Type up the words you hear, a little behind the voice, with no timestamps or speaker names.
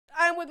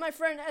with my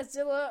friend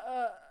Szilla.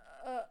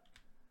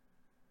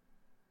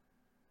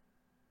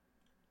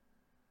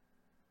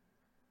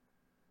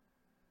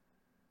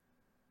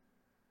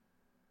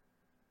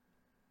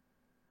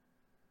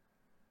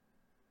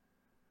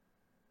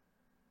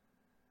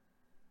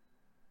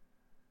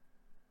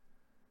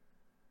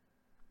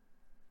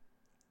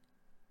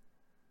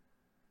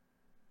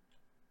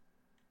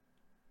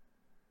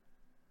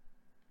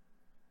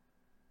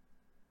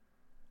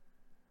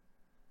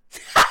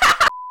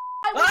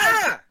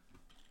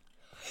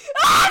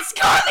 Let's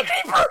go, the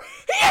creeper!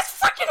 He has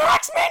freaking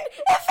X-Men!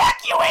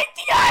 Evacuate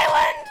the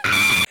island!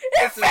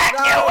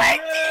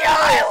 Evacuate the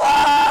island!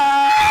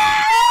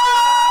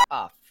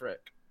 Ah,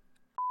 frick.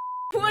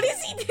 What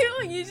is he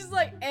doing? He's just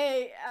like,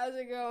 hey, how's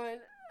it going?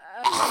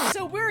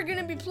 So we're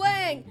gonna be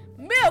playing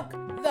Milk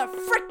the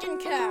Frickin'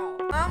 Cow.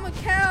 I'm a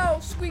cow,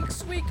 squeak,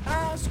 squeak,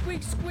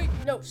 squeak, squeak.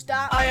 No,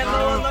 stop. I am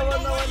no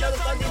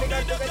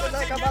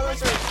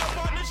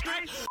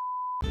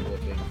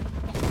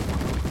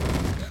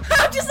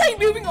I'm just like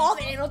moving all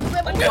the animals.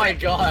 Oh my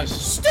gosh.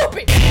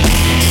 Stupid!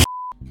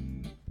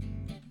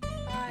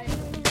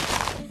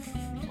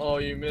 Oh,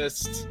 you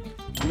missed.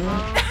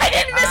 I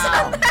didn't miss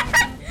on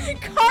that!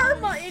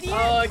 Karma, idiot!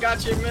 Oh, I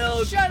got your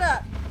milk. Shut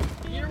up!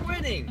 You're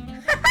winning.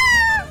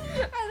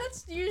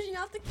 That's usually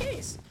not the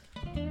case.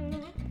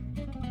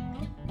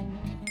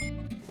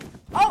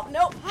 Oh,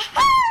 no.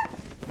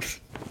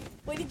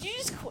 Wait, did you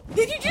just quit?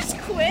 Did you just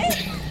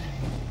quit?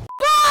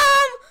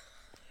 Bomb!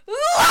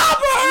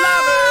 Lobber!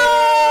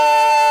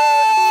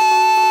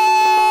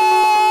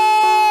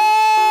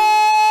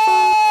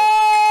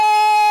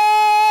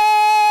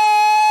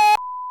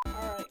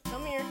 Alright,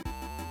 come here.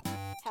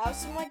 Have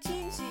some of my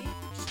TNT.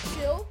 Just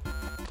chill.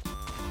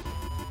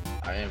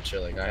 I am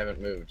chilling. I haven't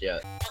moved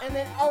yet. And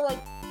then I'll like...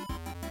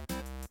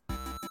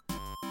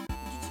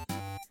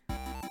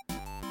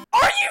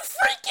 Are you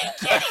freaking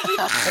kidding me?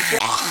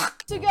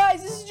 So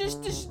guys, this is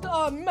just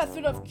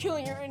method of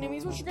killing your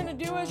enemies. What you're gonna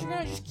do is you're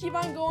gonna just keep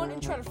on going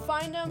and try to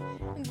find them.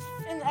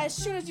 And as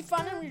soon as you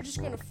find them, you're just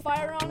gonna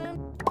fire on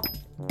them.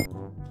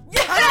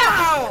 Yeah!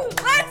 Ow!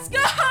 Let's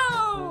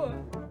go!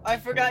 I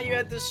forgot you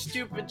had this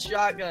stupid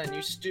shotgun,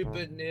 you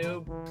stupid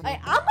noob.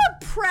 I'm a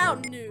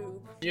proud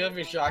noob. You have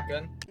your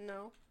shotgun?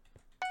 No.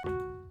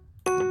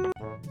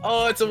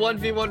 Oh, it's a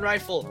 1v1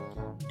 rifle.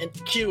 And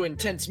cue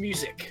intense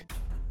music.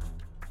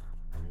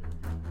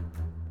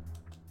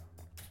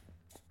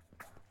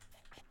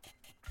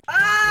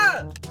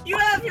 Ah! You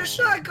have your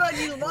shotgun,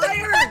 you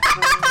liar!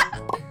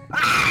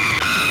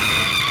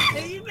 Ah!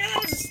 You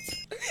missed!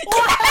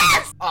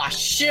 What? Ah,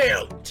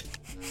 shoot!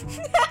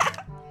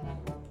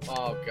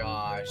 Oh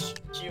gosh.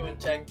 Cue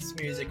intense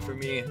music for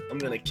me. I'm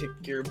gonna kick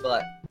your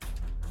butt.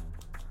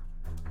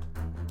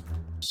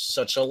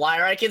 Such a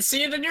liar, I can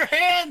see it in your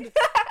hand!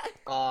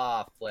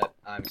 Ah, flip.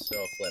 I'm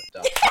so flipped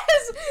up.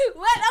 Yes!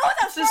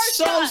 This is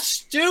so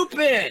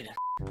stupid!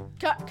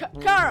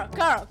 Carl,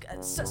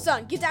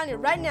 son, get down here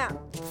right now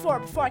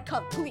before I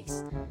call the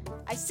police.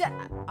 I said,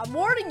 I'm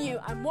warning you.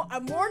 I'm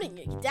warning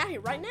you. Get down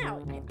here right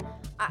now.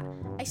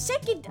 I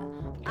said get.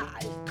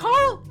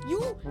 Carl,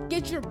 you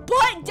get your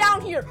butt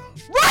down here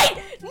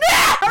right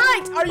now. All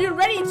right, are you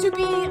ready to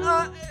be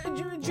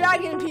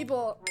dragging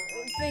people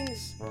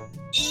things?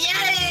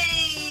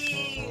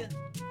 Yay!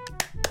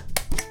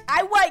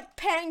 I like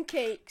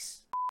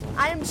pancakes.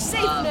 I am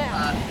safe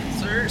now.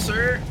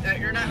 Sir,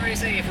 you're not very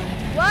safe.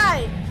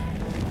 Why?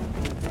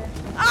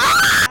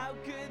 Ah! How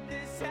could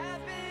this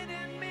happen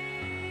to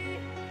me?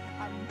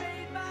 I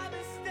made my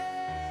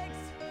mistakes.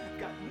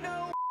 Got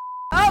no.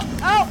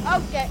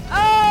 Oh, okay.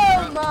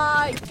 Oh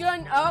my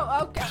goodness.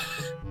 Oh, okay.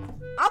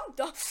 I'm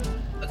done.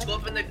 Let's go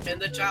up in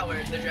the tower.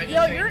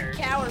 Yo, you're a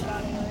coward,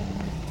 by the way.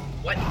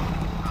 What?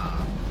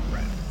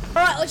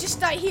 All right, let's just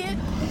stay here.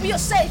 We'll be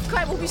safe.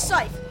 Okay, we'll be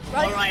safe.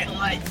 Right? All right.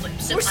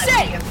 We're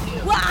safe.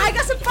 Well, I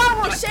got some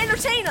fireworks to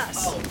entertain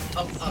us.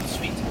 Oh,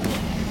 sweet.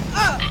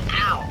 Ow!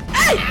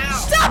 Hey!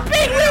 Ow. Stop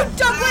being rude,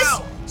 Douglas!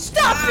 Ow.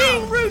 Stop Ow.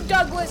 being rude,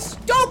 Douglas!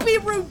 Don't be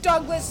rude,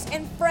 Douglas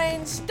and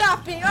friends.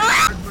 Stop being.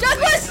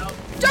 Douglas!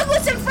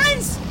 Douglas and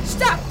friends!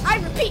 Stop! I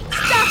repeat,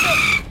 stop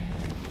it!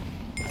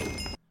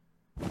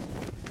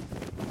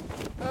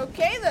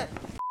 Okay then.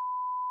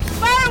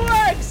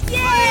 Fireworks!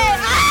 Yeah!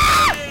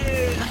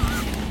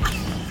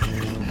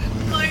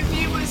 My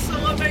view was so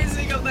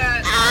amazing of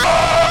that.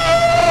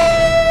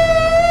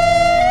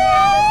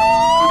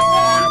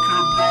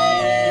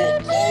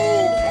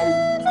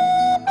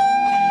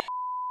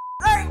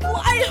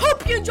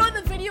 Enjoyed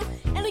the video,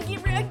 and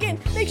again,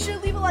 make sure to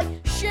leave a like,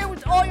 share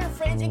with all your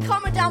friends, and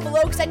comment down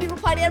below because I do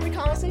reply to every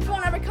comment. So if you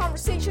want to have a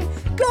conversation,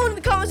 go in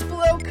the comments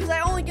below because I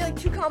only get like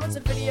 2 comments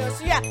a video.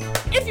 So yeah,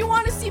 if you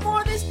want to see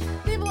more of this,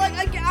 leave a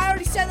like. I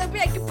already said that.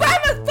 Goodbye.